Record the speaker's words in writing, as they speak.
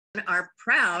are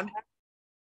proud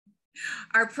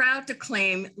to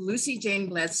claim Lucy Jane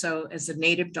Bledsoe as a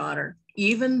native daughter,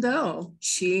 even though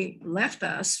she left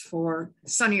us for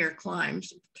sunnier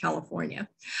climes, California.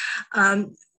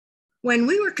 When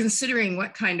we were considering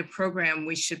what kind of program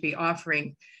we should be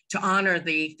offering to honor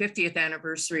the 50th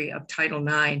anniversary of Title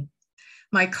IX,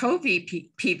 my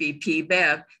co-PVP,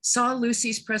 Bev, saw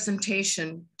Lucy's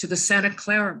presentation to the Santa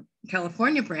Clara,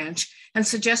 California branch and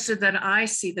suggested that I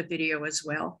see the video as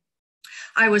well.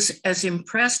 I was as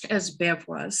impressed as Bev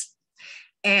was,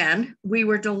 and we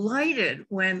were delighted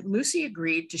when Lucy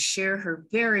agreed to share her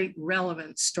very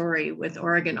relevant story with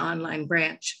Oregon Online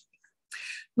Branch.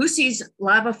 Lucy's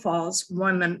Lava Falls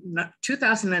won the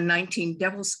 2019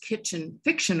 Devil's Kitchen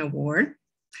Fiction Award.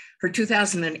 Her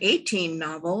 2018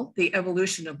 novel, The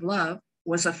Evolution of Love,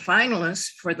 was a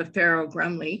finalist for the Farrow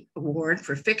Grumley Award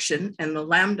for Fiction and the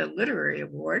Lambda Literary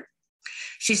Award.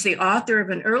 She's the author of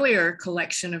an earlier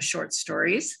collection of short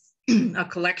stories, a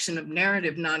collection of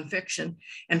narrative nonfiction,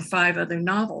 and 5 other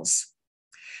novels.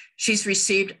 She's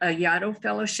received a Yaddo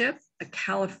Fellowship, a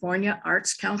California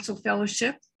Arts Council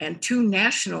Fellowship, and 2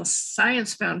 National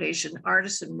Science Foundation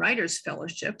Artists and Writers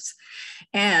Fellowships.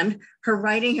 And her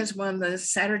writing has won the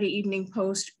Saturday Evening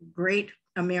Post Great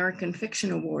American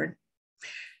Fiction Award.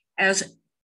 As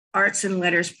Arts and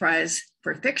Letters Prize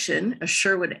for Fiction, a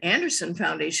Sherwood Anderson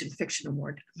Foundation Fiction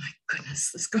Award. My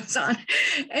goodness, this goes on.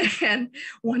 And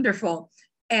wonderful.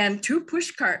 And 2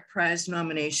 Pushcart Prize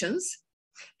nominations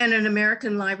and an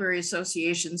American Library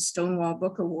Association Stonewall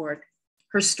Book Award.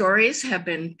 Her stories have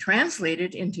been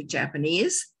translated into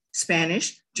Japanese,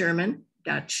 Spanish, German,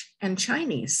 Dutch, and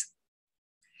Chinese.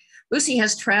 Lucy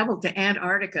has traveled to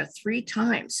Antarctica 3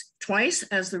 times, twice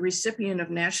as the recipient of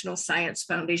National Science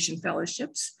Foundation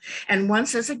fellowships, and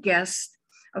once as a guest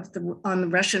on the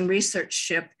Russian research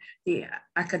ship, the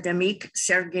Akademik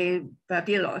Sergei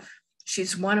Vavilov.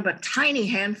 She's one of a tiny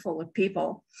handful of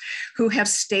people who have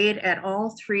stayed at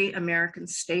all 3 American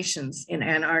stations in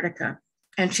Antarctica.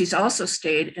 And she's also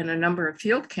stayed in a number of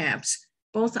field camps,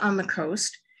 both on the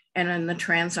coast and in the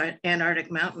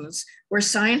Trans-Antarctic Mountains, where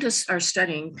scientists are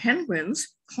studying penguins,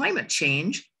 climate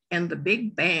change, and the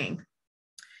Big Bang.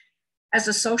 As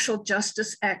a social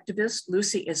justice activist,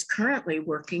 Lucy is currently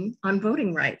working on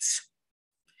voting rights.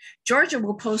 Georgia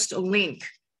will post a link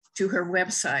to her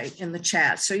website in the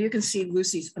chat so you can see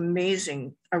Lucy's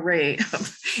amazing array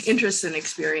of interests and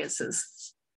experiences.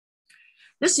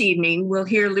 This evening, we'll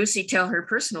hear Lucy tell her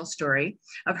personal story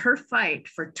of her fight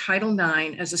for Title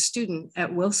IX as a student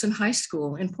at Wilson High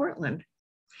School in Portland.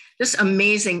 This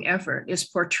amazing effort is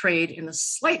portrayed in a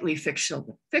slightly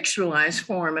fictionalized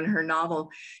form in her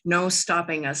novel, No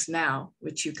Stopping Us Now,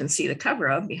 which you can see the cover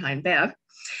of behind Bev.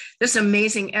 This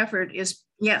amazing effort is,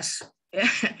 yes,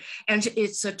 and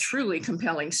it's a truly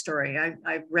compelling story.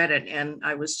 I've read it and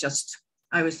I was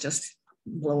just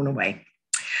blown away.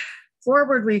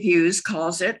 Forward Reviews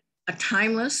calls it a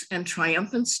timeless and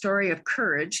triumphant story of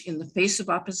courage in the face of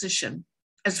opposition,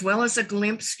 as well as a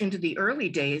glimpse into the early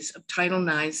days of Title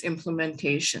IX's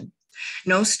implementation.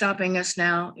 No Stopping Us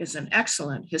Now is an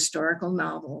excellent historical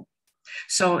novel.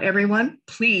 So everyone,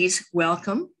 please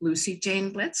welcome Lucy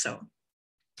Jane Bledsoe.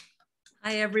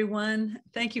 Hi, everyone.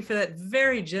 Thank you for that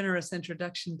very generous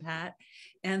introduction, Pat.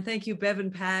 And thank you, Bev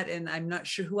and Pat. And I'm not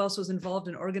sure who else was involved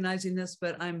in organizing this,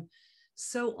 but I'm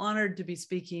so honored to be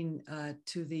speaking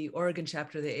to the Oregon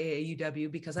chapter of the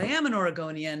AAUW because I am an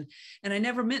Oregonian and I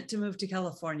never meant to move to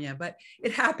California, but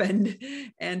it happened.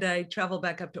 And I travel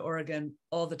back up to Oregon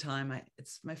all the time.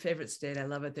 It's my favorite state. I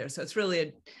love it there. So it's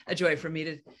really a joy for me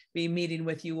to be meeting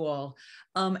with you all.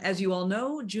 As you all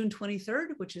know, June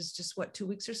 23rd, which is just 2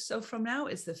 weeks or so from now,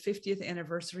 is the 50th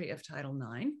anniversary of Title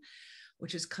IX,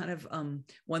 which is kind of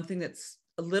one thing that's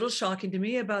a little shocking to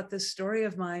me about this story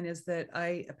of mine is that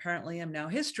I apparently am now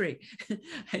history.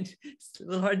 It's a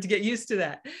little hard to get used to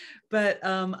that. But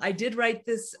I did write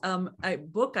this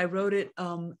book. I wrote it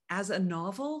as a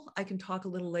novel. I can talk a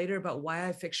little later about why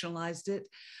I fictionalized it.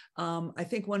 I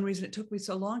think one reason it took me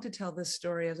so long to tell this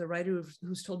story as a writer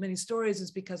who's told many stories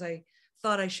is because I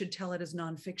thought I should tell it as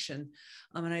nonfiction.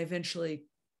 And I eventually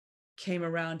came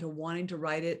around to wanting to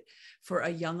write it for a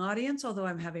young audience, although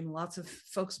I'm having lots of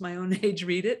folks my own age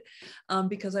read it,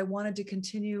 because I wanted to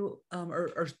continue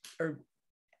or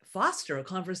foster a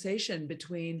conversation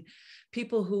between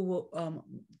people who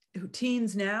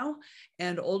teens now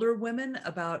and older women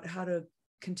about how to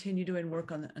continue doing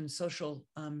work on social,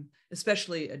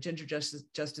 especially gender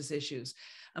justice issues.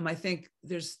 I think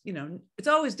there's, it's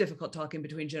always difficult talking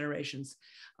between generations,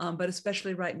 but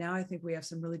especially right now, I think we have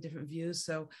some really different views.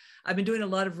 So I've been doing a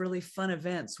lot of really fun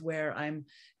events where I'm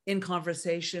in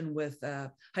conversation with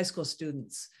high school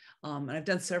students. And I've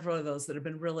done several of those that have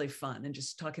been really fun, and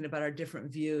just talking about our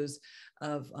different views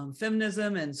of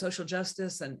feminism and social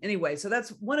justice. And anyway, so that's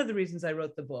one of the reasons I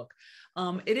wrote the book.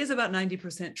 It is about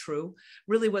 90% true.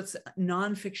 Really, what's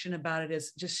nonfiction about it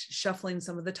is just shuffling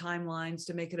some of the timelines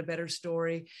to make it a better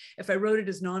story. If I wrote it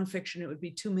as nonfiction, it would be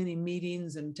too many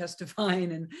meetings and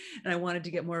testifying, and I wanted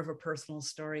to get more of a personal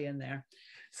story in there.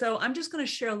 So I'm just going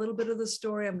to share a little bit of the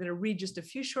story. I'm going to read just a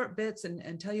few short bits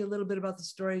and tell you a little bit about the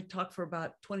story, talk for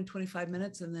about 20, 25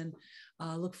 minutes, and then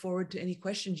look forward to any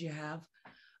questions you have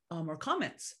or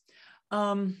comments.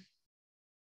 So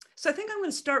I think I'm going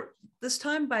to start this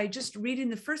time by just reading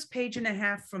the first page and a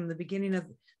half from the beginning of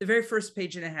the very first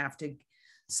page and a half to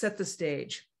set the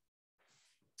stage.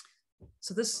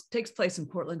 So this takes place in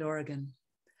Portland, Oregon.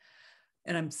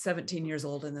 And I'm 17 years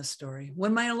old in this story.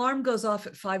 When my alarm goes off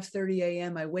at 5:30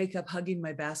 a.m., I wake up hugging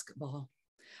my basketball.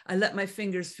 I let my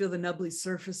fingers feel the nubbly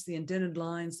surface, the indented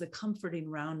lines, the comforting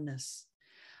roundness.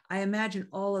 I imagine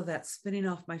all of that spinning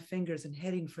off my fingers and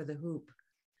heading for the hoop.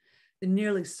 The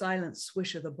nearly silent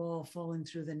swish of the ball falling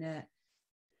through the net.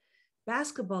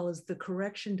 Basketball is the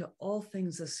correction to all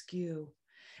things askew.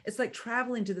 It's like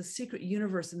traveling to the secret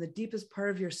universe in the deepest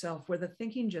part of yourself, where the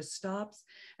thinking just stops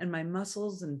and my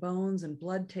muscles and bones and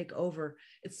blood take over.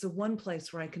 It's the one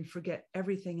place where I can forget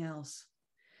everything else.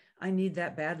 I need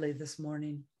that badly this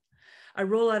morning. I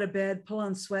roll out of bed, pull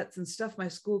on sweats, and stuff my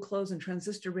school clothes and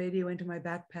transistor radio into my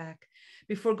backpack.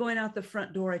 Before going out the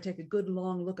front door, I take a good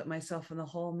long look at myself in the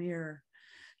hall mirror.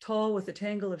 Tall with a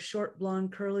tangle of short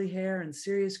blonde curly hair and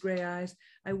serious gray eyes,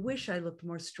 I wish I looked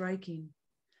more striking.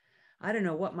 I don't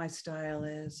know what my style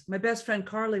is. My best friend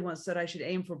Carly once said I should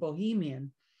aim for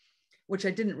bohemian, which I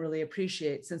didn't really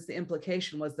appreciate, since the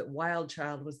implication was that wild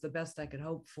child was the best I could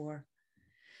hope for.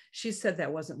 She said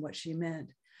that wasn't what she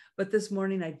meant, but this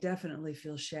morning I definitely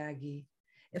feel shaggy.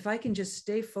 If I can just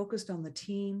stay focused on the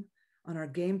team, on our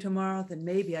game tomorrow, then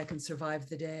maybe I can survive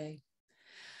the day.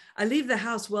 I leave the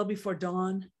house well before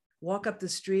dawn, walk up the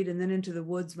street and then into the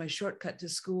woods, my shortcut to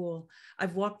school.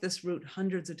 I've walked this route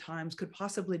hundreds of times, could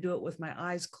possibly do it with my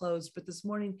eyes closed, but this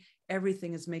morning,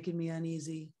 everything is making me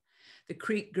uneasy. The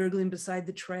creek gurgling beside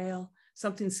the trail,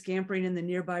 something scampering in the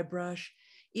nearby brush,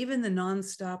 even the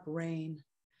nonstop rain.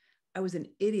 I was an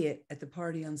idiot at the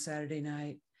party on Saturday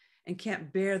night and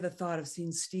can't bear the thought of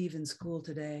seeing Steve in school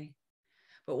today.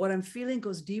 But what I'm feeling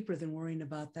goes deeper than worrying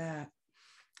about that.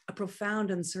 A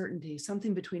profound uncertainty,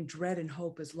 something between dread and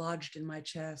hope, is lodged in my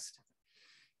chest.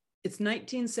 It's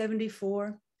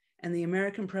 1974, and the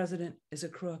American president is a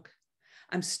crook.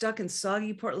 I'm stuck in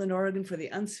soggy Portland, Oregon for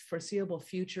the unforeseeable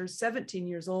future, 17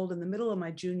 years old in the middle of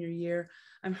my junior year.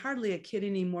 I'm hardly a kid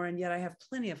anymore, and yet I have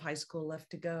plenty of high school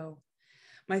left to go.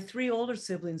 My 3 older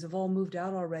siblings have all moved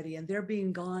out already, and their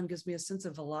being gone gives me a sense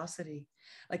of velocity,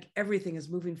 like everything is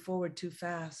moving forward too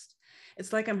fast.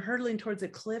 It's like I'm hurtling towards a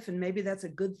cliff, and maybe that's a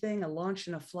good thing, a launch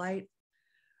and a flight,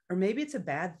 or maybe it's a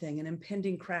bad thing, an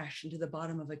impending crash into the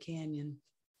bottom of a canyon.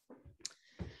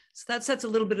 So that sets a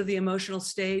little bit of the emotional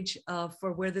stage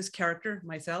for where this character,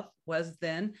 myself, was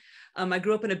then. I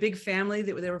grew up in a big family.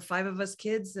 There were 5 of us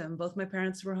kids, and both my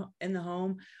parents were in the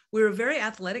home. We were a very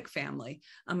athletic family.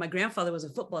 My grandfather was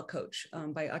a football coach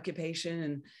by occupation,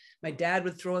 and my dad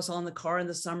would throw us all in the car in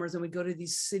the summers, and we'd go to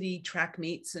these city track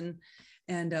meets.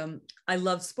 And I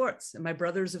loved sports. And my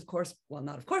brothers, of course, well,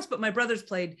 not of course, but my brothers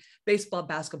played baseball,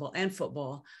 basketball, and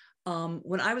football.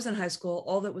 When I was in high school,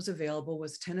 all that was available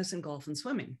was tennis and golf and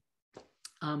swimming.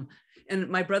 And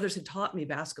my brothers had taught me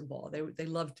basketball. They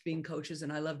loved being coaches,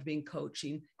 and I loved being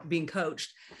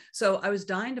coached. So I was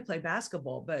dying to play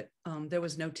basketball, but there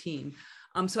was no team.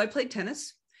 So I played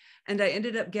tennis, and I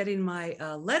ended up getting my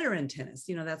letter in tennis.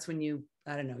 You know, that's when you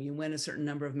win a certain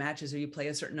number of matches or you play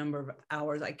a certain number of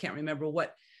hours. I can't remember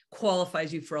what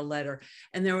qualifies you for a letter.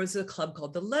 And there was a club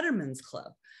called the Letterman's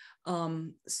Club.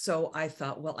 So I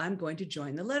thought, well, I'm going to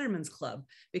join the Letterman's Club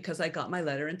because I got my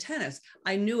letter in tennis.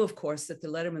 I knew, of course, that the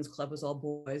Letterman's Club was all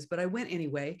boys, but I went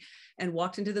anyway and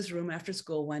walked into this room after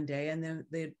school one day, and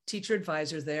the teacher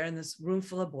advisor's there in this room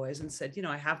full of boys and said, you know,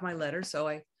 I have my letter, so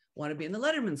I want to be in the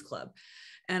Letterman's Club.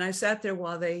 And I sat there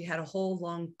while they had a whole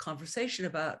long conversation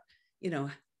about, you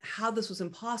know, how this was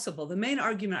impossible. The main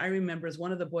argument I remember is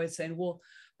one of the boys saying, well,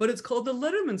 but it's called the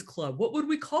Letterman's Club. What would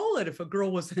we call it if a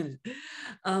girl was in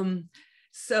it?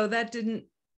 So that didn't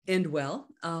end well,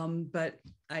 but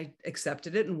I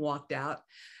accepted it and walked out.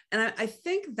 And I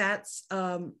think that's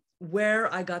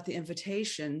where I got the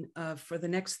invitation for the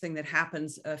next thing that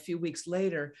happens a few weeks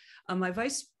later. One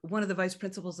of the vice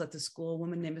principals at the school, a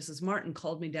woman named Mrs. Martin,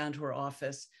 called me down to her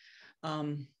office.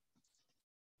 I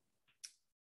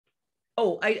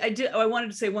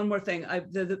wanted to say one more thing.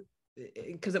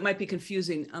 Because it might be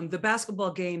confusing. The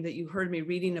basketball game that you heard me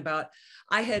reading about,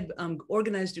 I had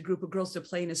organized a group of girls to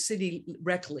play in a city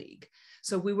rec league.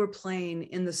 So we were playing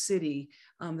in the city.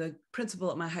 The principal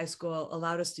at my high school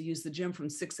allowed us to use the gym from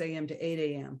 6 a.m. to 8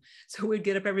 a.m. So we'd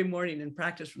get up every morning and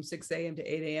practice from 6 a.m. to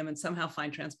 8 a.m. and somehow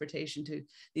find transportation to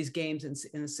these games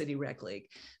in the city rec league.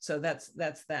 So that's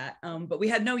that. But we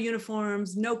had no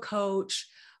uniforms, no coach.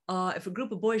 If a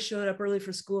group of boys showed up early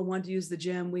for school and wanted to use the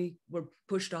gym, we were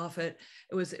pushed off it.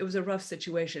 It was a rough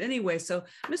situation. Anyway, so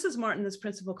Mrs. Martin, this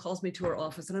principal, calls me to her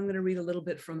office, and I'm going to read a little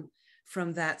bit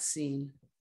from that scene.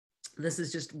 This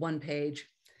is just one page.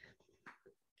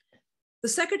 The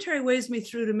secretary waves me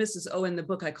through to Mrs. O. In the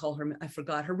book, I call her, I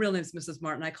forgot, her real name is Mrs.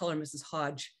 Martin. I call her Mrs.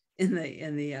 Hodge in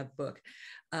the book.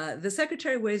 The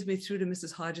secretary waves me through to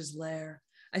Mrs. Hodge's lair.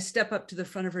 I step up to the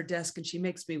front of her desk and she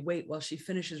makes me wait while she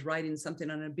finishes writing something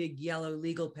on a big yellow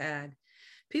legal pad.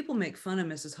 People make fun of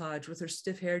Mrs. Hodge with her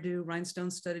stiff hairdo,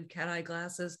 rhinestone-studded cat-eye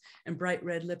glasses, and bright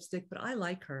red lipstick, but I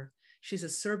like her. She's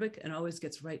acerbic and always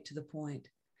gets right to the point.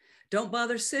 Don't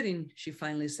bother sitting, she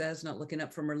finally says, not looking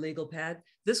up from her legal pad.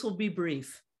 This will be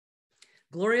brief.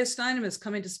 Gloria Steinem is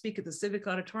coming to speak at the Civic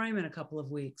Auditorium in a couple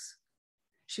of weeks.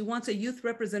 She wants a youth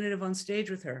representative on stage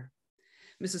with her.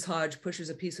 Mrs. Hodge pushes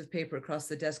a piece of paper across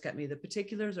the desk at me. The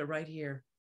particulars are right here.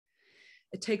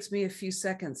 It takes me a few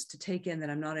seconds to take in that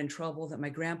I'm not in trouble, that my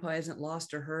grandpa isn't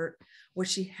lost or hurt. What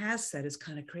she has said is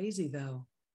kind of crazy, though.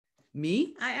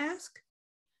 Me? I ask.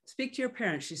 Speak to your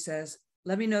parents, she says.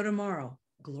 Let me know tomorrow.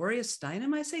 Gloria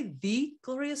Steinem, I say. The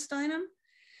Gloria Steinem?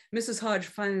 Mrs. Hodge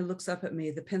finally looks up at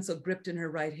me, the pencil gripped in her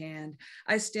right hand.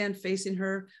 I stand facing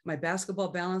her, my basketball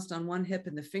balanced on one hip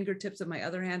and the fingertips of my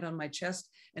other hand on my chest,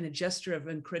 and a gesture of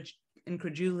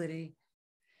incredulity.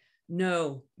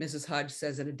 No, Mrs. Hodge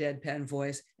says in a deadpan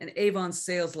voice, an Avon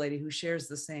sales lady who shares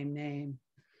the same name.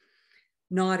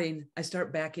 Nodding, I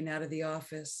start backing out of the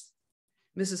office.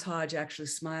 Mrs. Hodge actually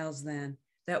smiles then.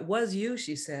 That was you,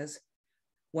 she says.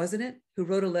 Wasn't it, who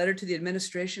wrote a letter to the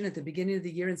administration at the beginning of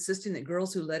the year insisting that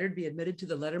girls who lettered be admitted to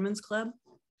the Letterman's Club?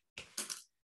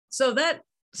 So that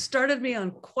started me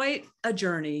on quite a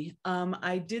journey.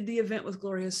 I did the event with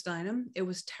Gloria Steinem. It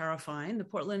was terrifying. The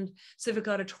Portland Civic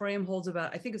Auditorium holds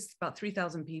about, I think it's about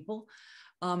 3,000 people.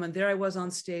 And there I was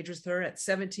on stage with her at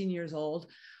 17 years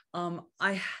old.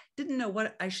 I didn't know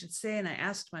what I should say. And I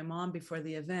asked my mom before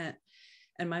the event,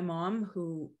 and my mom,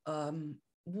 who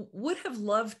would have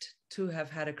loved to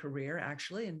have had a career,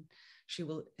 actually, and she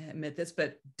will admit this,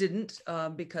 but didn't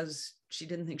because she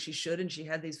didn't think she should, and she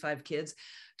had these 5 kids,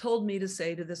 told me to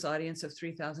say to this audience of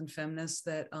 3,000 feminists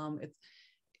that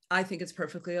I think it's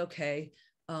perfectly okay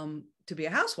to be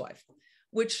a housewife,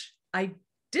 which I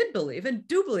did believe and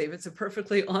do believe it's a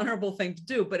perfectly honorable thing to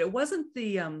do, but it wasn't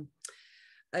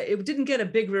it didn't get a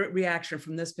big reaction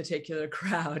from this particular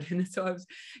crowd. And so I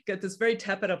got this very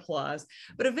tepid applause.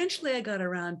 But eventually I got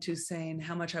around to saying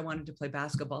how much I wanted to play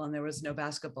basketball, and there was no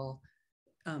basketball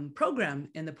program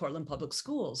in the Portland Public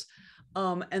Schools.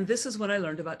 And this is when I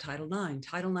learned about Title IX.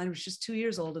 Title IX was just 2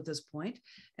 years old at this point,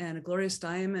 and Gloria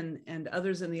Steinem and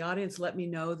others in the audience let me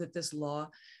know that this law,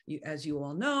 as you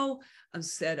all know,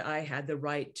 said I had the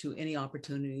right to any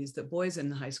opportunities that boys in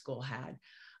the high school had.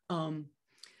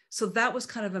 So that was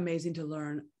kind of amazing to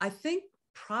learn. I think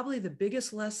probably the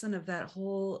biggest lesson of that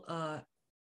whole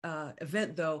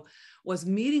event, though, was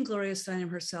meeting Gloria Steinem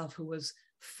herself, who was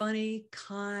funny,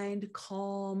 kind,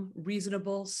 calm,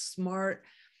 reasonable, smart.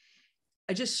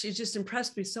 She just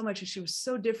impressed me so much, and she was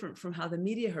so different from how the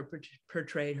media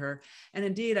portrayed her. And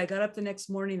indeed, I got up the next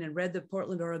morning and read the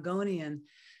Portland Oregonian,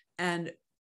 and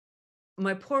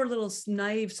my poor little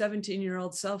naive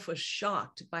 17-year-old self was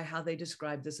shocked by how they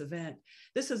described this event.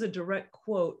 This is a direct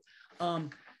quote.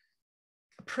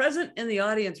 Present in the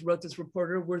audience, wrote this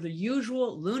reporter, were the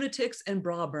usual lunatics and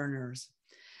bra burners.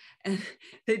 And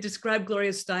they described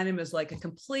Gloria Steinem as like a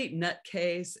complete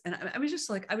nutcase. And I was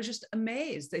just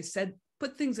amazed. They said,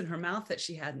 put things in her mouth that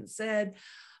she hadn't said.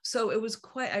 So it was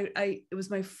it was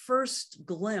my first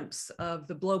glimpse of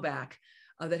the blowback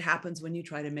that happens when you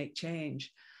try to make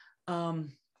change.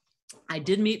 I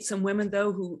did meet some women,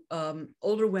 though, who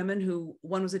older women who,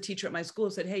 one was a teacher at my school,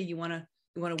 said, hey, you want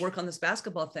to work on this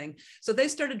basketball thing? So they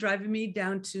started driving me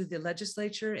down to the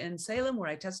legislature in Salem, where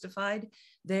I testified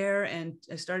there, and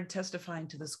I started testifying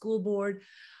to the school board.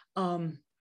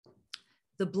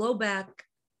 The the blowback,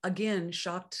 again,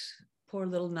 shocked poor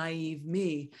little naive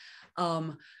me.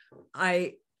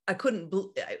 I couldn't,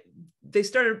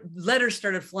 letters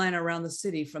started flying around the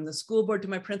city, from the school board to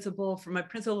my principal, from my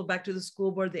principal back to the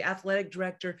school board, the athletic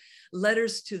director,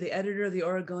 letters to the editor of the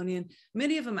Oregonian,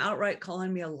 many of them outright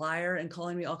calling me a liar and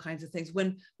calling me all kinds of things,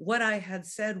 when what I had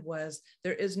said was,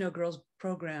 there is no girls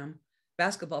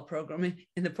basketball program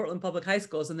in the Portland Public High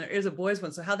Schools, and there is a boys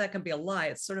one. So how that can be a lie,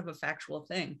 it's sort of a factual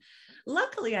thing.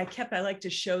 Luckily, I like to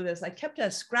show this. I kept a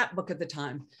scrapbook at the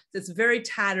time. It's very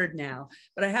tattered now,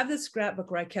 but I have this scrapbook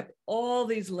where I kept all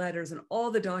these letters and all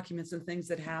the documents and things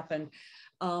that happened,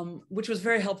 which was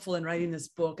very helpful in writing this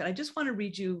book. And I just want to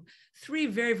read you 3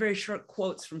 very, very short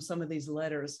quotes from some of these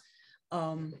letters.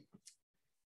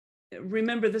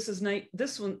 Remember, this is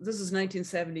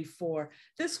 1974.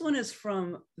 This one is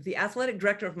from the athletic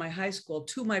director of my high school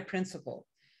to my principal.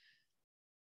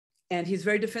 And he's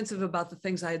very defensive about the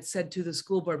things I had said to the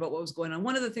school board about what was going on.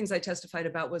 One of the things I testified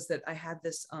about was that I had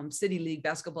this city league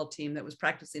basketball team that was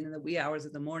practicing in the wee hours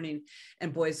of the morning,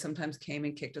 and boys sometimes came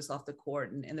and kicked us off the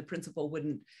court, and the principal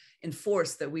wouldn't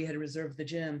enforce that we had reserved the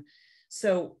gym.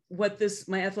 So what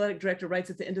my athletic director writes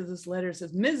at the end of this letter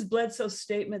says, Ms. Bledsoe's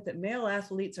statement that male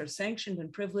athletes are sanctioned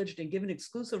and privileged and given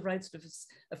exclusive rights to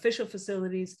official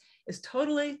facilities is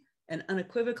totally and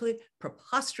unequivocally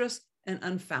preposterous and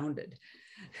unfounded.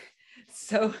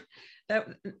 So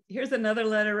here's another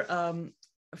letter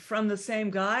from the same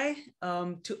guy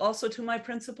to my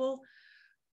principal.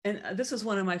 And this is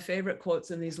one of my favorite quotes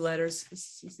in these letters.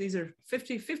 These are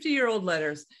 50-year-old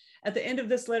letters. At the end of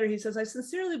this letter, he says, I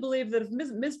sincerely believe that if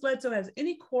Ms. Bledsoe has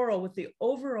any quarrel with the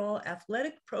overall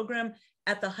athletic program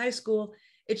at the high school,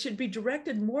 it should be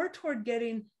directed more toward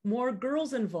getting more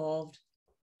girls involved,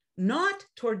 not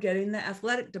toward getting the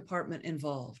athletic department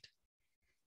involved.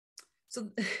 So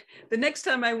the next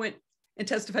time I went and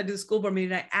testified to the school board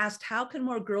meeting, I asked, how can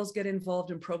more girls get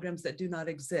involved in programs that do not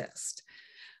exist?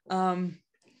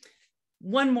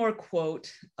 One more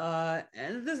quote,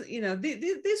 and this,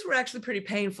 these were actually pretty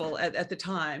painful at the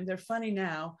time. They're funny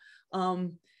now.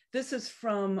 This is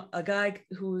from a guy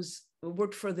who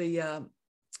worked for the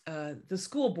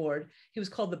school board. He was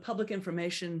called the Public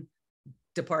Information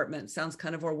Department. Sounds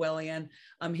kind of Orwellian.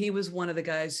 He was one of the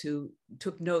guys who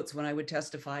took notes when I would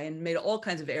testify and made all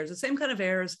kinds of errors, the same kind of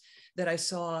errors that I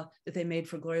saw that they made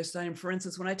for Gloria Steinem. For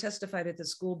instance, when I testified at the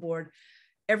school board,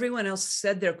 everyone else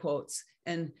said their quotes,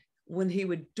 and when he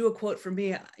would do a quote for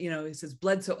me, he says,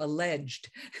 Bledsoe alleged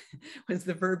was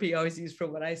the verb he always used for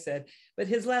what I said. But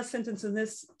his last sentence in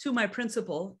this, to my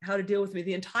principal, how to deal with me,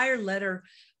 the entire letter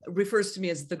refers to me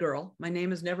as the girl. My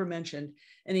name is never mentioned.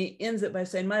 And he ends it by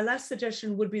saying, my last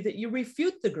suggestion would be that you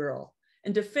refute the girl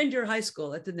and defend your high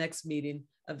school at the next meeting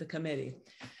of the committee.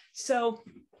 So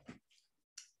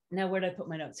now where did I put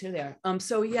my notes? Here they are.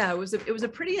 So yeah, it was a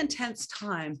pretty intense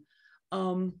time.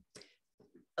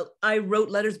 I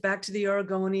wrote letters back to the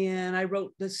Oregonian.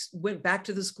 Went back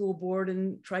to the school board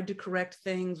and tried to correct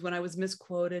things when I was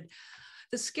misquoted.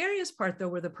 The scariest part, though,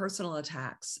 were the personal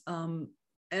attacks. And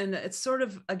it's sort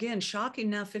of, again,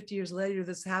 shocking now, 50 years later,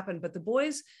 this happened. But the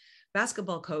boys'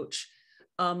 basketball coach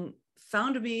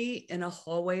found me in a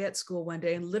hallway at school one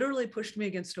day and literally pushed me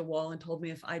against a wall and told me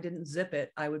if I didn't zip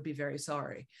it, I would be very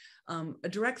sorry. A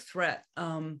direct threat.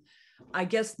 I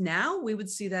guess now we would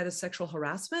see that as sexual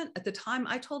harassment. At the time,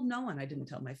 I told no one. I didn't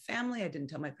tell my family. I didn't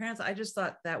tell my parents. I just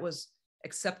thought that was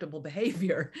acceptable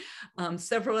behavior.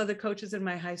 Several other coaches in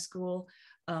my high school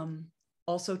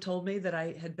also told me that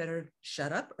I had better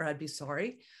shut up or I'd be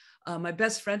sorry. My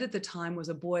best friend at the time was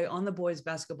a boy on the boys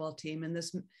basketball team. And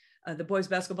the boys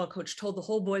basketball coach told the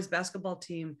whole boys basketball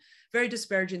team very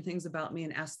disparaging things about me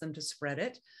and asked them to spread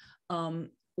it.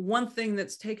 One thing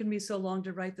that's taken me so long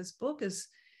to write this book is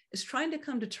trying to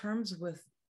come to terms with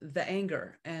the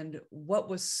anger and what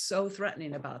was so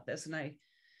threatening about this. And I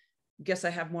guess I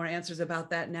have more answers about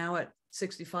that now at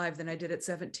 65 than I did at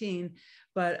 17,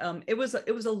 but it was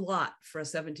a lot for a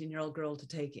 17-year-old girl to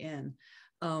take in.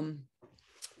 But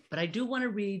I do want to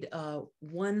read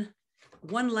one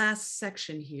last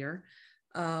section here.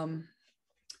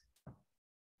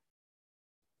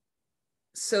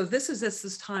 So this is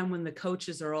this time when the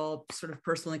coaches are all sort of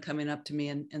personally coming up to me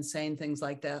and saying things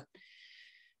like that.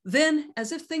 Then,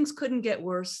 as if things couldn't get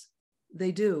worse,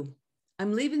 they do.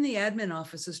 I'm leaving the admin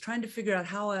offices trying to figure out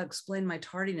how I explain my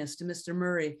tardiness to Mr.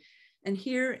 Murray. And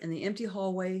here in the empty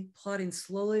hallway, plodding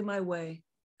slowly my way,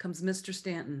 comes Mr.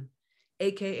 Stanton,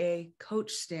 AKA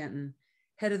Coach Stanton,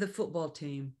 head of the football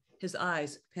team, his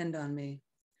eyes pinned on me.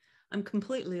 I'm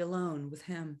completely alone with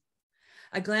him.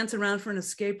 I glance around for an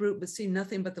escape route, but see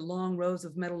nothing but the long rows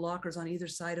of metal lockers on either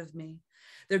side of me.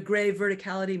 Their gray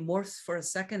verticality morphs for a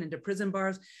second into prison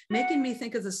bars, making me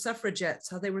think of the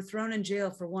suffragettes, how they were thrown in jail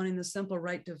for wanting the simple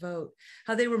right to vote,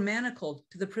 how they were manacled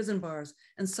to the prison bars,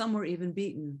 and some were even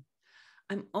beaten.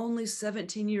 I'm only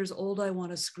 17 years old, I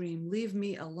want to scream, leave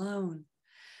me alone.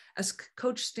 As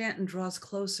Coach Stanton draws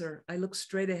closer, I look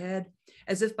straight ahead,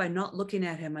 as if by not looking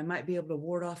at him, I might be able to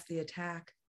ward off the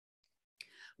attack.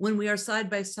 When we are side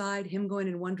by side, him going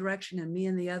in one direction and me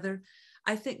in the other,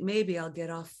 I think maybe I'll get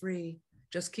off free.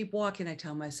 Just keep walking, I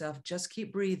tell myself, just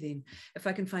keep breathing. If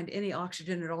I can find any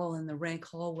oxygen at all in the rank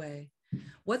hallway.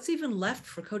 What's even left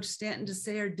for Coach Stanton to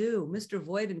say or do? Mr.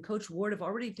 Voigt and Coach Ward have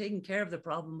already taken care of the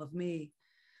problem of me.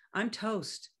 I'm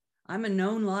toast. I'm a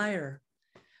known liar.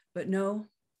 But no,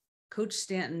 Coach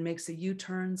Stanton makes a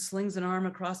U-turn, slings an arm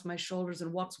across my shoulders,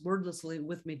 and walks wordlessly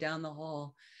with me down the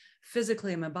hall.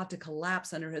 Physically, I'm about to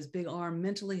collapse under his big arm.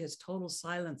 Mentally, his total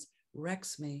silence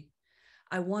wrecks me.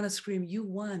 I want to scream, you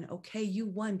won. Okay, you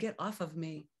won. Get off of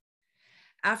me.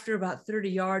 After about 30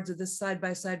 yards of this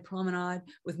side-by-side promenade,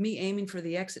 with me aiming for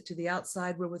the exit to the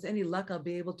outside, where with any luck I'll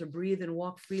be able to breathe and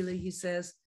walk freely, he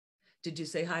says, did you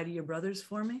say hi to your brothers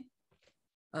for me?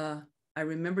 I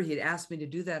remember he'd asked me to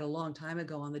do that a long time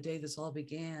ago on the day this all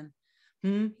began.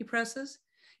 He presses.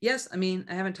 Yes, I mean,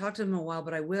 I haven't talked to them in a while,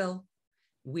 but I will.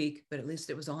 Weak, but at least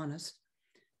it was honest.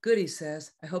 Good, he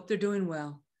says. I hope they're doing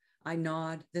well. I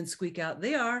nod, then squeak out,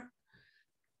 they are.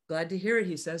 Glad to hear it,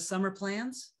 he says. Summer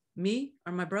plans? Me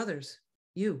or my brothers?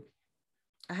 You.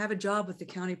 I have a job with the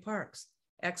county parks.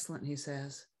 Excellent, he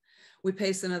says. We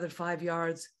pace another 5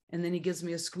 yards, and then he gives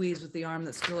me a squeeze with the arm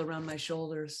that's still around my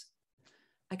shoulders.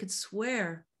 I could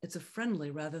swear it's a friendly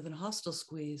rather than hostile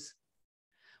squeeze.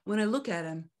 When I look at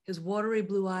him, his watery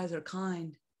blue eyes are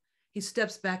kind. He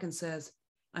steps back and says,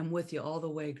 I'm with you all the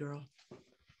way, girl.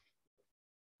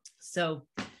 So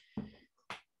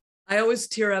I always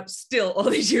tear up still all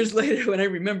these years later when I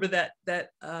remember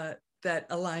that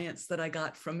alliance that I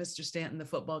got from Mr. Stanton, the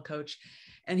football coach.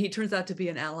 And he turns out to be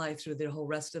an ally through the whole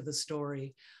rest of the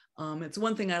story. It's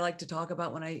one thing I like to talk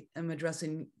about when I am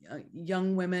addressing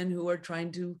young women who are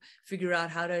trying to figure out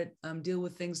how to deal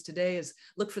with things today is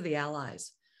look for the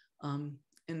allies. And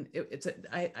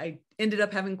I ended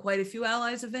up having quite a few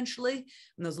allies eventually,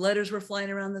 and those letters were flying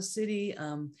around the city.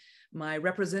 My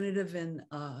representative in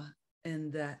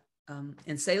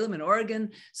Salem in Oregon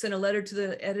sent a letter to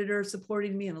the editor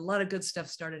supporting me, and a lot of good stuff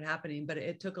started happening, but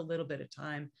it took a little bit of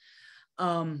time.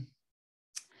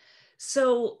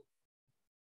 So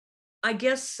I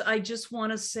guess I just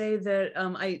want to say that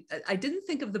I didn't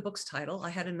think of the book's title. I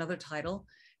had another title,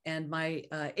 and my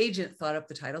agent thought up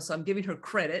the title. So I'm giving her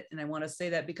credit. And I want to say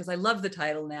that because I love the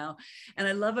title now. And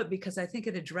I love it because I think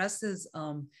it addresses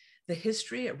the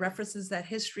history. It references that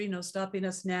history, No Stopping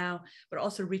Us Now, but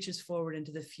also reaches forward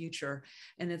into the future.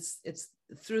 And it's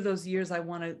through those years I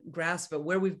want to grasp at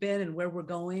where we've been and where we're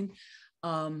going.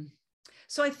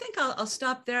 So I think I'll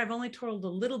stop there. I've only told a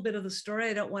little bit of the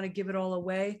story. I don't want to give it all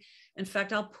away. In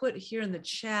fact, I'll put here in the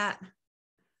chat, I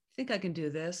think I can do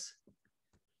this.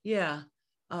 Yeah.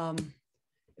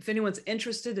 If anyone's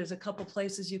interested, there's a couple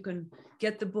places you can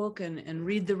get the book and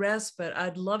read the rest, but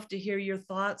I'd love to hear your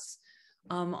thoughts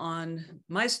on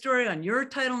my story, on your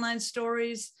Title IX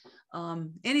stories,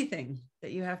 anything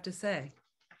that you have to say.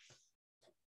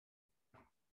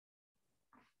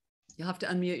 You'll have to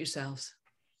unmute yourselves.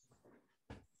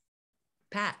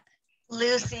 Pat.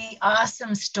 Lucy,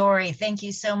 awesome story. Thank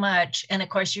you so much. And of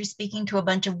course, you're speaking to a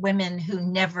bunch of women who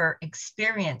never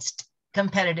experienced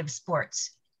competitive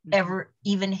sports, ever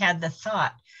even had the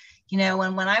thought. You know,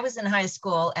 when I was in high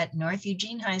school at North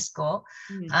Eugene High School,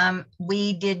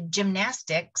 we did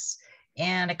gymnastics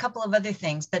and a couple of other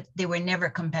things, but they were never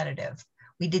competitive.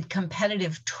 We did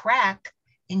competitive track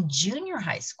in junior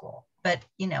high school, but,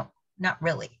 you know, not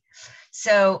really.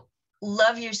 So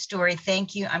love your story.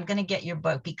 Thank you. I'm going to get your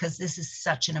book because this is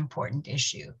such an important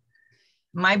issue.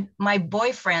 My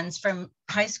boyfriends from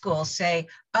high school say,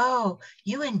 oh,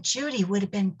 you and Judy would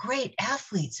have been great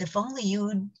athletes if only you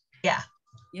would,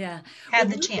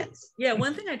 had the chance.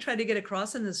 One thing I try to get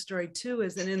across in this story too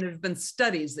is, and then there's been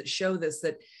studies that show this,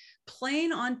 that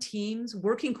playing on teams,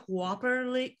 working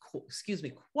cooperatively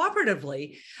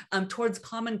towards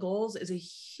common goals is a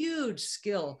huge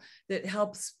skill that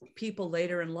helps people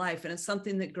later in life. And it's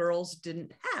something that girls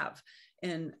didn't have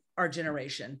in our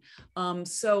generation.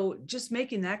 So just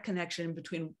making that connection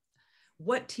between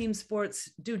what team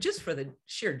sports do just for the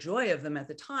sheer joy of them at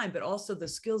the time, but also the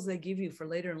skills they give you for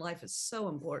later in life is so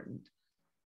important.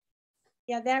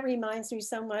 Yeah, that reminds me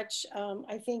so much.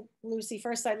 I think, Lucy,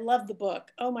 first, I love the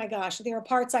book. Oh my gosh, there are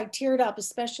parts I teared up,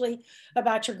 especially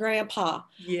about your grandpa. I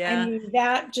Yeah. mean,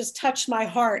 that just touched my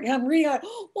heart. And I'm reading,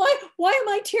 why am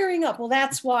I tearing up? Well,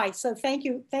 that's why. So thank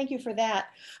you for that.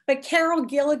 But Carol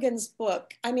Gilligan's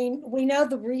book, I mean, we know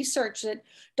the research that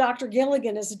Dr.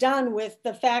 Gilligan has done with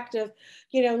the fact of,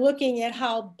 looking at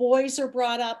how boys are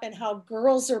brought up and how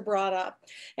girls are brought up.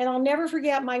 And I'll never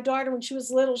forget my daughter when she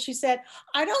was little, she said,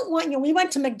 I don't want, we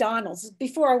went to McDonald's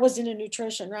before I was into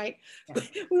nutrition, right? Yeah.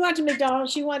 We went to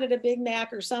McDonald's, she wanted a Big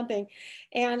Mac or something.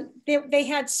 And they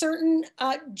had certain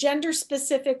gender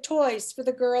specific toys for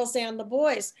the girls and the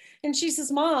boys. And she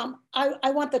says, Mom,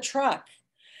 I want the truck.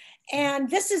 And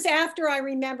this is after I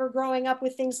remember growing up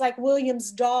with things like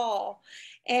William's doll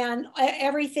and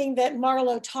everything that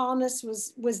Marlo Thomas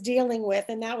was dealing with.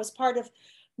 And that was part of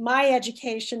my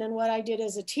education and what I did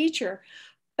as a teacher.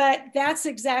 But that's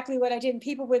exactly what I did. And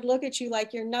people would look at you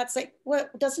like you're nuts. Like,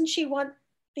 what, doesn't she want,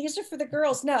 these are for the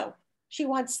girls? No, she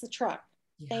wants the truck.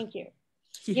 Yeah. Thank you.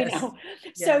 Yes.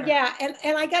 So yeah.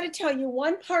 And I got to tell you,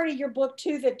 one part of your book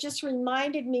too, that just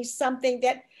reminded me something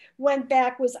that went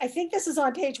back was, I think this is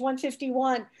on page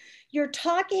 151. You're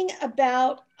talking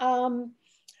about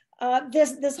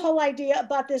this whole idea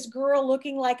about this girl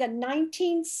looking like a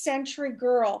 19th century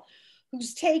girl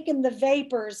who's taken the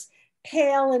vapors,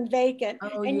 pale and vacant.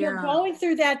 Oh, and you're going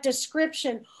through that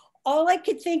description. All I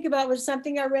could think about was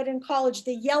something I read in college,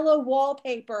 The Yellow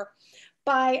Wallpaper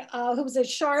by, who was a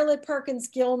Charlotte Perkins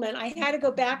Gilman. I had to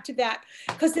go back to that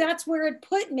because that's where it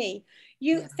put me.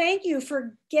 Thank you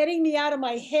for getting me out of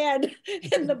my head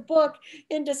in the book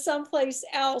into someplace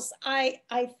else. I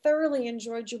thoroughly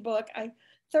enjoyed your book. I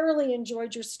thoroughly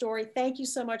enjoyed your story. Thank you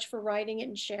so much for writing it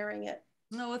and sharing it.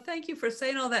 No, well, thank you for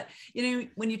saying all that.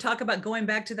 When you talk about going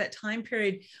back to that time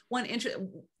period,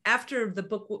 after the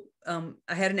book,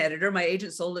 I had an editor, my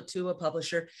agent sold it to a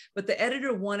publisher, but the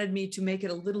editor wanted me to make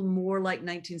it a little more like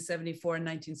 1974 and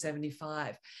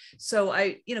 1975. So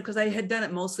because I had done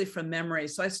it mostly from memory.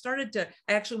 So I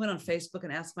actually went on Facebook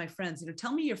and asked my friends,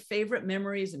 tell me your favorite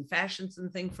memories and fashions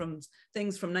and things from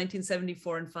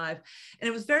 1974 and 5. And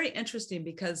it was very interesting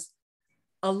because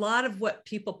a lot of what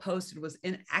people posted was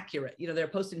inaccurate. They're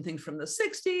posting things from the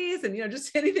 60s and,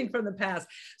 just anything from the past.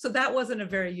 So that wasn't a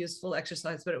very useful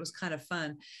exercise, but it was kind of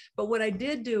fun. But what I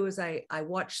did do is I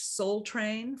watched Soul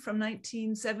Train from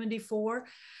 1974.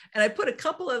 And I put a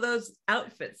couple of those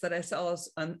outfits that I saw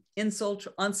on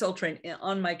Soul Train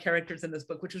on my characters in this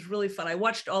book, which was really fun. I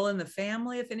watched All in the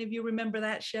Family, if any of you remember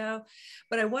that show,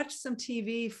 but I watched some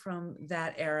TV from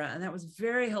that era. And that was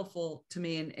very helpful to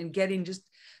me in getting just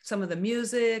some of the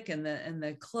music and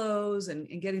the clothes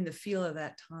and getting the feel of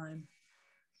that time.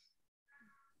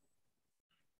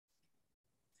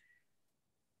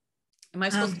 Am I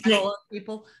supposed to call on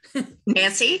people?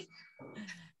 Nancy?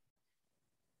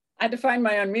 I had to find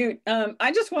my unmute.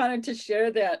 I just wanted to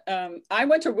share that I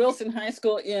went to Wilson High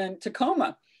School in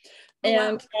Tacoma,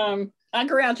 and wow. I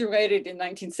graduated in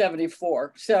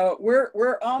 1974. So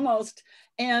we're almost.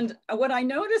 And what I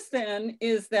noticed then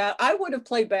is that I would have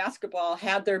played basketball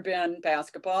had there been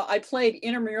basketball. I played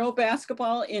intramural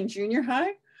basketball in junior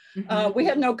high. Mm-hmm. We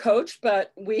had no coach,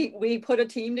 but we put a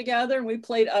team together and we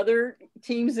played other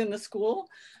teams in the school.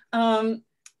 And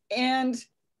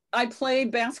I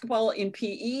played basketball in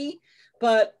PE,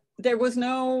 but the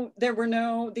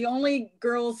only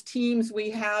girls teams we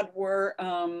had were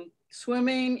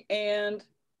swimming and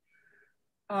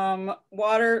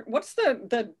water. What's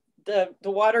the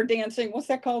water dancing? What's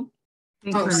that called?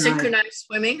 Synchronized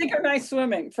swimming. Synchronized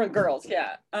swimming for girls.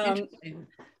 Yeah.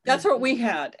 That's what we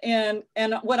had. And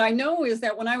what I know is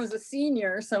that when I was a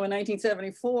senior, so in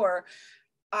 1974,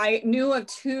 I knew of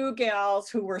two gals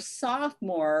who were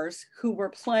sophomores who were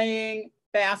playing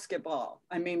basketball.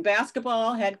 I mean,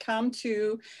 basketball had come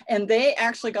to, and they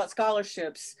actually got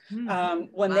scholarships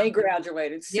when they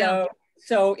graduated.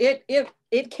 So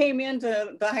it came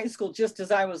into the high school just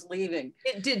as I was leaving.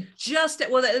 It did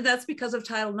that's because of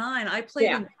Title IX. I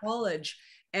played in college,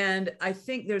 and I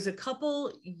think there's a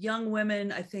couple young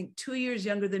women, I think 2 years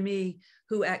younger than me,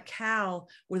 who at Cal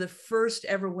were the first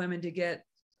ever women to get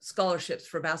scholarships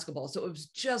for basketball. So it was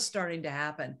just starting to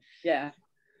happen. Yeah.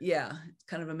 It's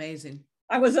kind of amazing.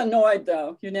 I was annoyed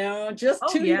though, just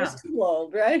 2 years too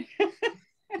old, right?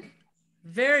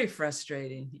 Very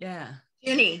frustrating. Yeah.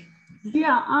 Jenny.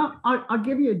 Yeah, I'll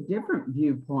give you a different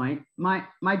viewpoint. My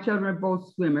children are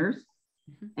both swimmers,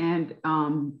 and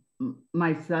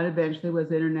my son eventually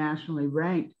was internationally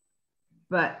ranked.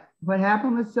 But what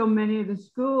happened with so many of the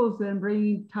schools and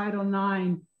bringing Title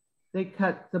IX, they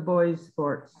cut the boys'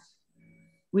 sports.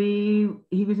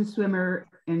 He was a swimmer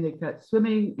and they cut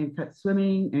swimming and cut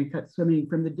swimming and cut swimming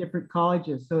from the different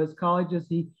colleges. So his colleges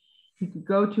he could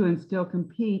go to and still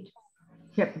compete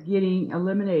kept getting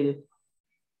eliminated.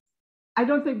 I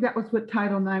don't think that was what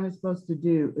Title IX was supposed to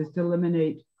do, is to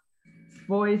eliminate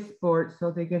boys' sports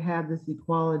so they could have this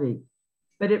equality.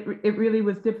 But it really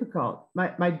was difficult.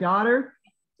 My daughter,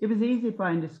 it was easy to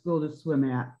find a school to swim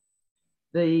at.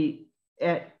 He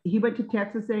went to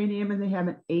Texas A&M and they have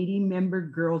an 80-member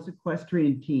girls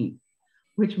equestrian team,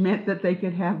 which meant that they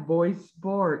could have boys'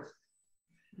 sports.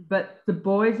 But the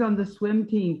boys on the swim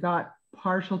team got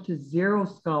partial to 0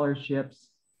 scholarships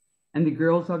and the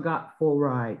girls all got full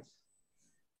rides.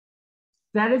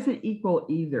 That isn't equal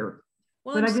either.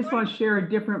 Well, but I just want to share a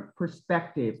different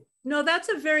perspective. No, that's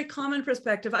a very common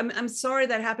perspective. I'm sorry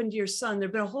that happened to your son.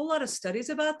 There've been a whole lot of studies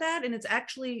about that, and it's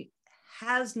actually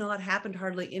has not happened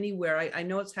hardly anywhere. I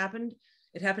know it's happened.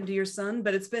 It happened to your son,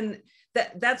 but it's been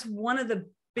that's one of the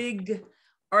big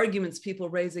arguments people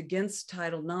raise against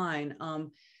Title IX.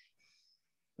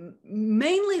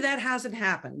 Mainly that hasn't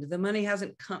happened. The money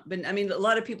hasn't been, I mean, a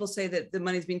lot of people say that the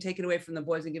money's being taken away from the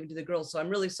boys and given to the girls. So I'm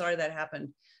really sorry that happened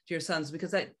to your sons,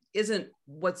 because that isn't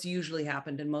what's usually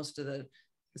happened in most of the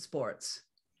sports.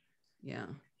 Yeah,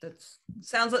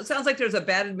 sounds like there's a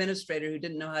bad administrator who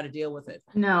didn't know how to deal with it.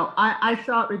 No, I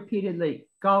saw it repeatedly.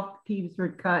 Golf teams were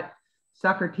cut,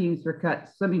 soccer teams were cut,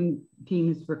 swimming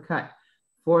teams were cut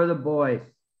for the boys.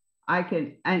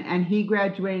 And he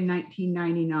graduated in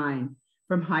 1999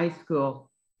 from high school,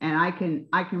 and I can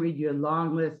read you a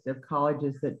long list of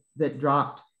colleges that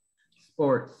dropped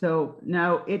sports. So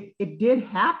no, it did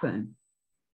happen.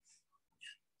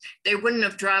 They wouldn't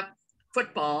have dropped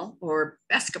football or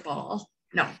basketball.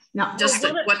 No, just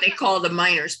what they call the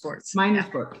minor sports. Minor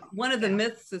sports. One of the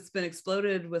myths that's been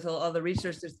exploded with all the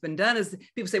research that's been done is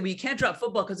people say, well, you can't drop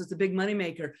football because it's a big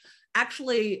moneymaker.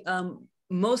 Actually,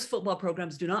 most football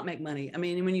programs do not make money. I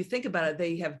mean, when you think about it,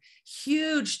 they have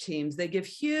huge teams, they give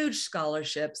huge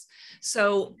scholarships.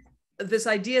 So this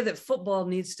idea that football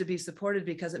needs to be supported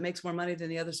because it makes more money than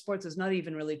the other sports is not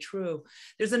even really true.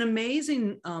 There's an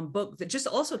amazing book that just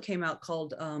also came out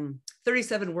called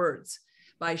 37 Words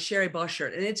by Sherry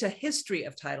Boschert, and it's a history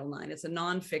of Title IX. It's a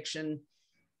nonfiction.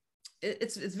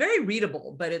 It's very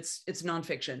readable, but it's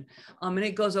nonfiction, and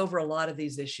it goes over a lot of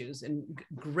these issues in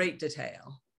great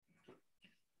detail.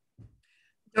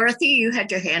 Dorothy, you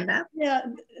had your hand up. Yeah,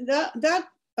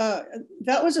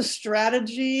 that was a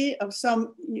strategy of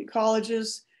some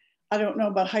colleges. I don't know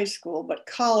about high school, but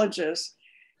colleges,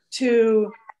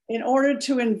 in order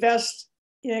to invest.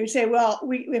 You say, well,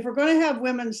 if we're going to have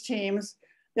women's teams,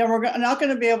 then we're not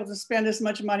going to be able to spend as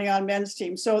much money on men's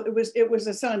teams. So it was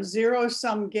a sort of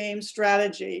zero-sum game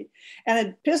strategy, and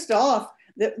it pissed off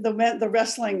the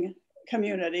wrestling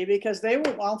community because they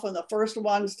were often the first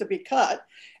ones to be cut,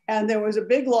 and there was a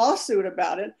big lawsuit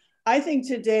about it. I think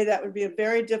today that would be a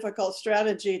very difficult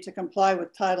strategy to comply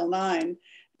with Title IX,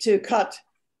 to cut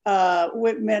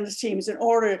men's teams in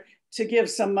order to give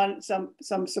some money,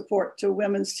 some support to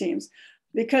women's teams,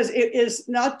 because it is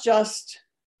not just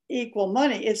equal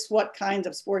money, it's what kinds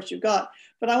of sports you got.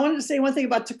 But I wanted to say one thing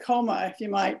about Tacoma, if you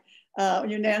might.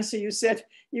 Nancy, you said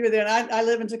you were there, and I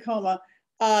live in Tacoma.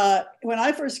 When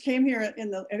I first came here in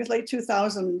the late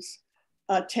 2010s,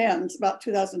 about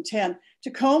 2010,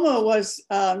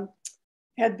 Tacoma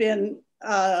had been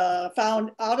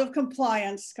found out of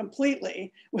compliance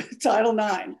completely with Title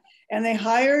IX, and they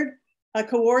hired a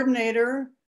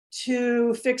coordinator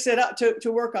to fix it up,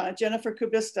 to work on it, Jennifer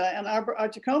Kubista, and our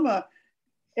Tacoma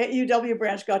at UW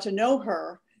branch got to know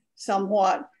her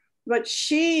somewhat, but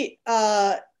she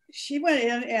went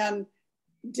in and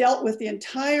dealt with the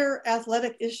entire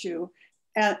athletic issue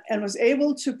and was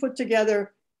able to put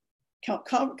together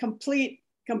complete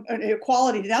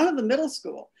equality down to the middle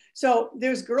school. So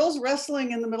there's girls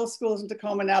wrestling in the middle schools in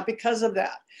Tacoma now because of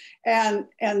that, and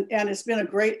it's been a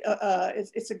great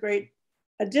it's a great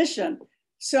addition.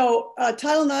 So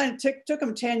Title IX took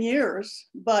them 10 years,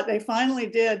 but they finally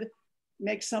did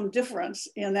make some difference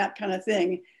in that kind of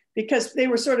thing, because they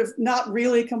were sort of not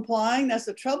really complying. That's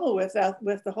the trouble with that,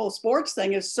 with the whole sports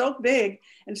thing. Is so big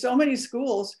and so many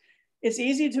schools, it's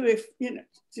easy to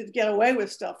get away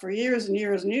with stuff for years and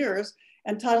years and years.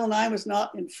 And Title IX was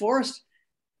not enforced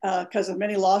because of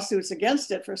many lawsuits against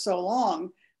it for so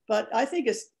long. But I think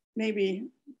it's maybe,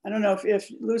 I don't know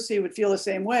if Lucy would feel the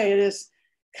same way. It is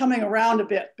coming around a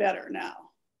bit better now.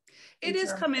 It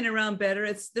is coming around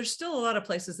better. There's still a lot of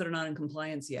places that are not in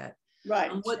compliance yet.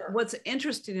 Right. What's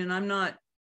interesting, and I'm not,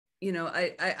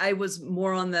 I was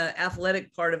more on the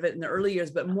athletic part of it in the early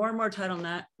years, but more and more Title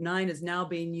IX is now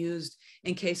being used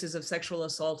in cases of sexual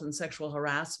assault and sexual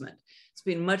harassment. It's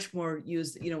been much more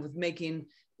used, you know, with making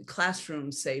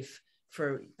classrooms safe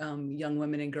for young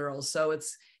women and girls. So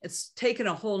it's taken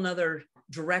a whole nother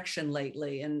direction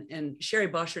lately. And Sherry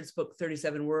Boschard's book,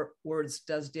 37 Words,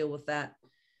 does deal with that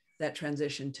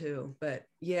transition too. But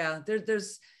yeah,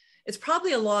 it's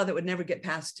probably a law that would never get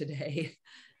passed today.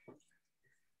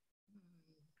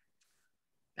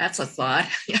 That's a thought.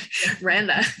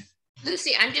 Randa.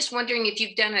 Lucy, I'm just wondering if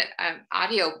you've done an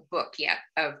audio book yet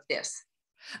of this.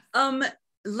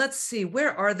 Let's see,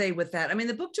 where are they with that? I mean,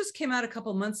 the book just came out a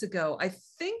couple months ago. I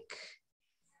think,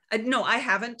 no, I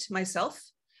haven't myself.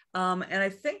 And I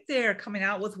think they're coming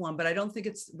out with one, but I don't think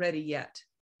it's ready yet.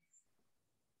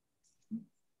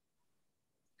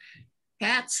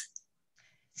 Pat.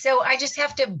 So I just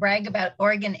have to brag about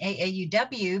Oregon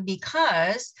AAUW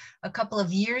because a couple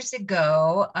of years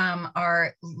ago,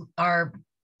 our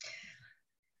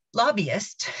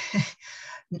lobbyist,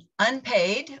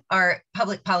 unpaid, our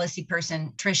public policy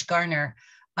person, Trish Garner,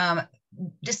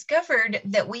 discovered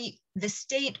that the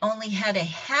state only had a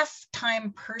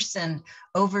half-time person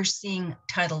overseeing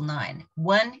Title IX,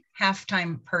 one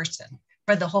half-time person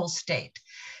for the whole state.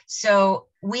 So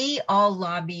we all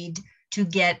lobbied to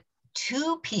get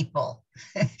 2 people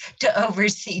to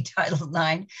oversee Title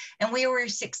IX, and we were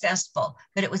successful,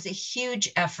 but it was a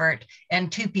huge effort, and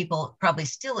 2 people probably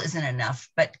still isn't enough.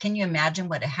 But can you imagine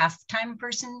what a half-time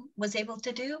person was able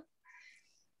to do?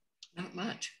 Not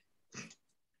much.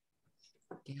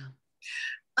 Yeah.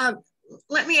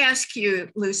 Let me ask you,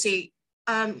 Lucy,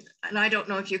 and I don't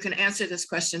know if you can answer this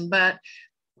question, but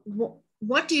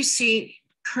what do you see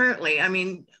currently? I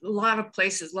mean, a lot of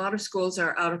places, a lot of schools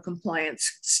are out of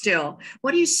compliance still.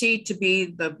 What do you see to be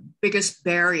the biggest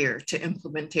barrier to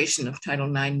implementation of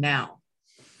Title IX now?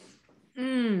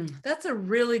 That's a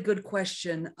really good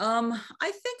question. I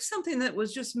think something that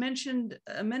was just mentioned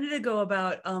a minute ago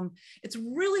about it's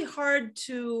really hard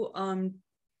to,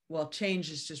 well, change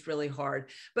is just really hard,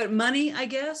 but money, I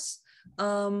guess.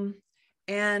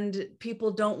 And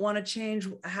people don't want to change,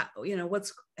 you know,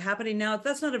 what's happening now.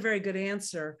 That's not a very good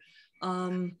answer.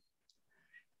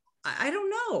 I don't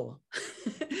know.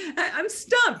 I'm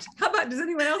stumped. How about, does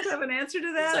anyone else have an answer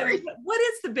to that? Sorry. What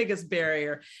is the biggest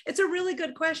barrier? It's a really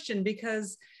good question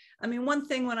because, I mean, one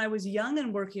thing when I was young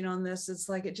and working on this, it's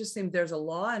like, it just seemed there's a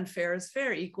law and fair is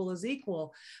fair, equal is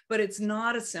equal, but it's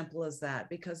not as simple as that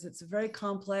because it's very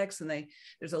complex and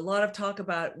there's a lot of talk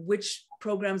about which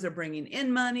programs are bringing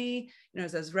in money. You know,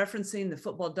 as I was referencing, the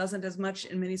football doesn't as much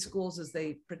in many schools as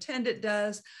they pretend it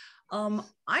does.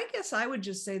 I guess I would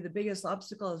just say the biggest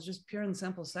obstacle is just pure and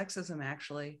simple sexism,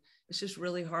 actually. It's just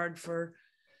really hard for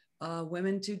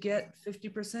women to get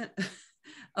 50%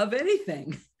 of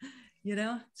anything. You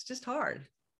know, it's just hard.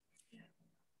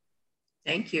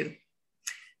 Thank you.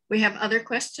 We have other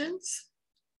questions?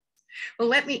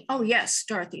 Well, oh yes,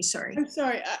 Dorothy, sorry. I'm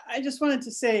sorry, I just wanted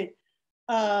to say,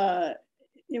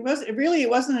 it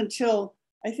wasn't until,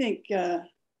 I think,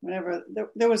 whenever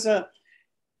there was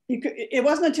it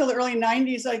wasn't until the early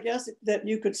 90s, I guess, that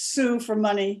you could sue for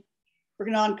money for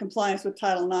non-compliance with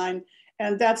Title IX.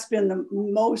 And that's been the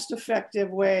most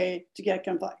effective way to get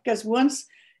compliance. Because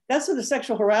that's where the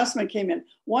sexual harassment came in.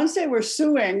 Once they were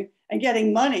suing and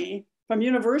getting money from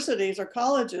universities or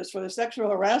colleges for the sexual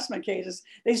harassment cases,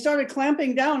 they started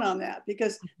clamping down on that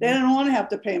because they didn't want to have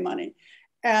to pay money.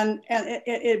 But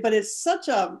it's such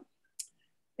a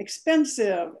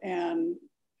expensive and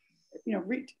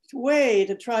way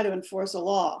to try to enforce a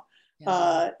law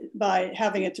by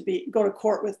having it go to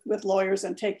court with lawyers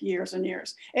and take years and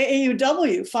years.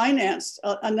 AAUW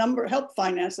helped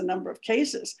finance a number of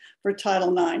cases for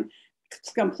Title IX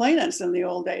complainants in the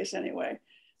old days anyway.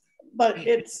 But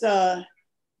it's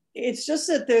just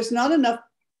that there's not enough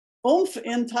oomph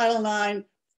in Title IX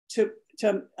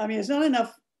there's not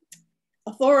enough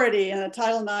authority in the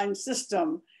Title IX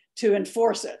system to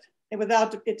enforce it.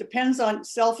 It depends on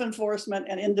self-enforcement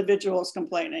and individuals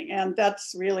complaining. And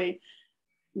that's really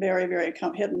very, very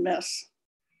hit and miss.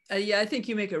 Yeah, I think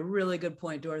you make a really good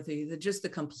point, Dorothy, just the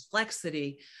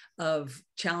complexity of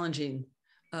challenging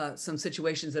some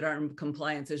situations that aren't in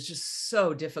compliance is just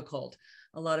so difficult.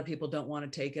 A lot of people don't want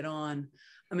to take it on.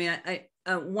 I mean,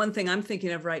 one thing I'm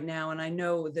thinking of right now, and I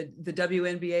know that the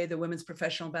WNBA, the Women's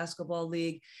Professional Basketball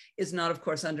League, is not, of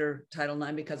course, under Title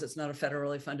IX because it's not a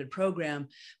federally funded program,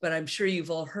 but I'm sure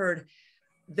you've all heard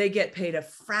they get paid a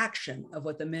fraction of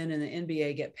what the men in the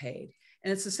NBA get paid.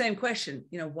 And it's the same question,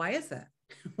 why is that?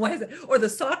 Why is it? Or the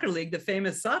soccer league, the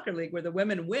famous soccer league where the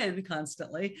women win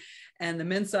constantly and the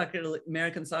men's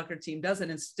American soccer team doesn't,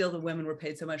 and still the women were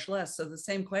paid so much less. So the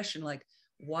same question, like,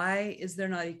 why is there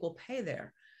not equal pay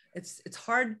there? it's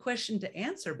hard question to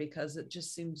answer because it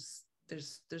just seems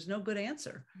there's no good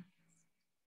answer.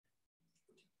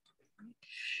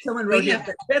 Someone wrote here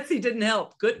that Betsy didn't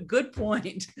help. Good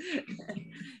point.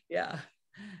 Yeah.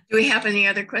 Do we have any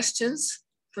other questions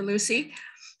for Lucy?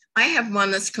 I have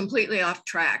one that's completely off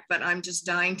track, but I'm just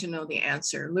dying to know the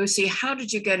answer. Lucy, how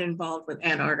did you get involved with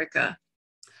Antarctica?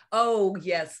 Oh,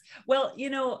 yes. Well, you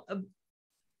know,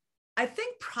 I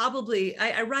think probably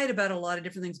I write about a lot of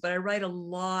different things, but I write a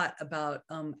lot about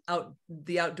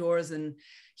the outdoors and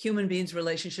human beings'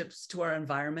 relationships to our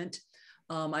environment.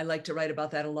 I like to write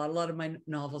about that a lot. A lot of my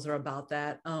novels are about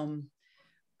that.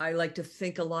 I like to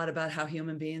think a lot about how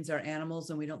human beings are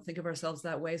animals and we don't think of ourselves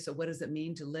that way. So what does it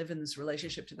mean to live in this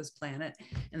relationship to this planet?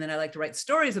 And then I like to write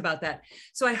stories about that.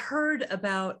 So I heard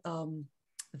about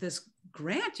this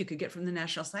grant you could get from the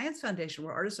National Science Foundation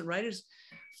where artists and writers,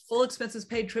 full expenses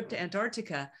paid trip to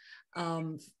Antarctica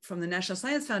from the National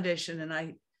Science Foundation. And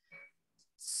I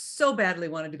so badly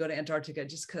wanted to go to Antarctica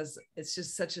just because it's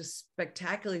just such a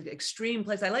spectacularly extreme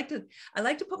place. I like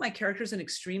to put my characters in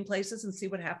extreme places and see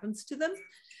what happens to them.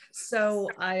 So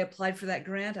I applied for that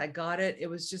grant. I got it. It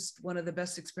was just one of the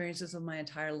best experiences of my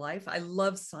entire life. I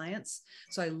love science.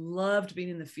 So I loved being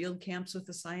in the field camps with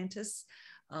the scientists,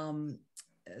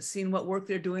 seeing what work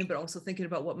they're doing, but also thinking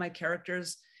about what my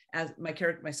characters, as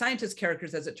my scientist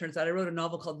characters, as it turns out. I wrote a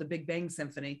novel called The Big Bang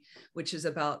Symphony, which is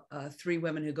about 3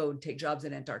 women who go and take jobs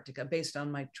in Antarctica based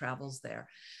on my travels there.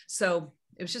 So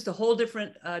it was just a whole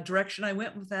different direction I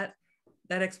went with that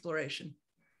exploration.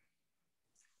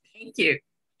 Thank you.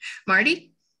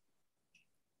 Marty?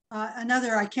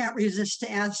 Another, I can't resist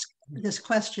to ask this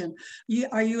question.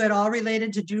 Are you at all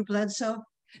related to Jane Bledsoe?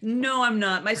 No, I'm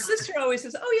not. My sister always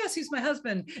says, "Oh yes, he's my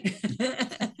husband."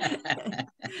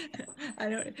 I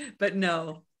don't, but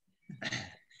no.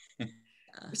 There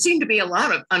seem to be a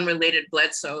lot of unrelated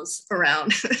Bledsoes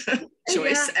around.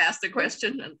 Joyce asked the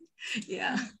question, and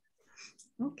yeah.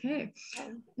 Okay.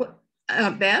 Well,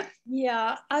 Beth?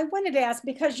 Yeah, I wanted to ask,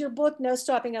 because your book, No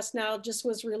Stopping Us Now, just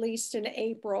was released in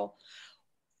April.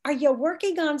 Are you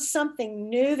working on something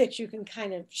new that you can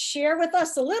kind of share with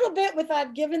us a little bit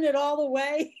without giving it all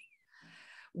away?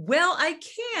 Well, I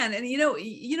can. And you know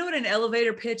what an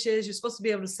elevator pitch is? You're supposed to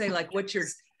be able to say like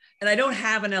and I don't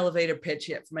have an elevator pitch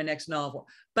yet for my next novel,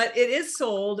 but it is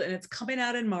sold and it's coming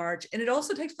out in March. And it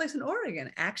also takes place in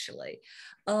Oregon, actually.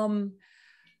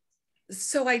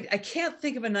 So I can't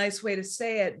think of a nice way to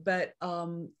say it, but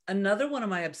another one of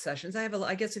my obsessions,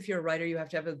 I guess if you're a writer, you have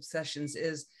to have obsessions,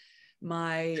 is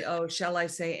my, shall I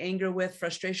say, anger with,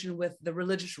 frustration with the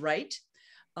religious right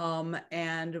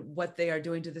and what they are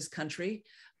doing to this country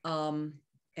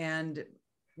and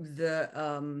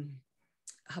the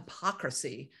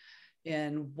hypocrisy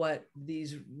in what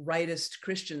these rightist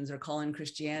Christians are calling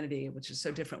Christianity, which is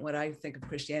so different what I think of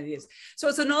Christianity is. So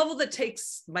it's a novel that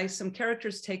takes some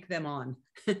characters take them on.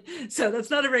 So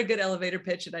that's not a very good elevator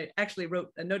pitch. And I actually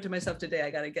wrote a note to myself today.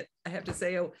 I have to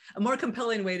say a more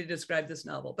compelling way to describe this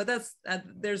novel, but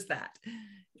there's that.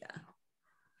 Yeah.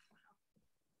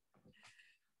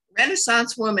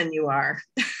 Renaissance woman you are.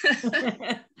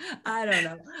 I don't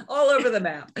know. All over the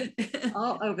map.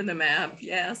 All over the map,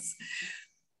 yes.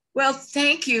 Well,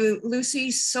 thank you,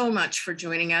 Lucy, so much for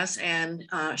joining us and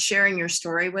sharing your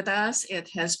story with us. It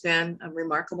has been a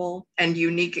remarkable and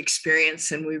unique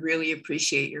experience, and we really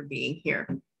appreciate your being here.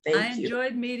 Thank you. I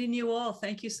enjoyed meeting you all.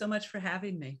 Thank you so much for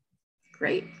having me.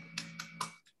 Great.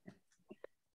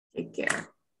 Take care.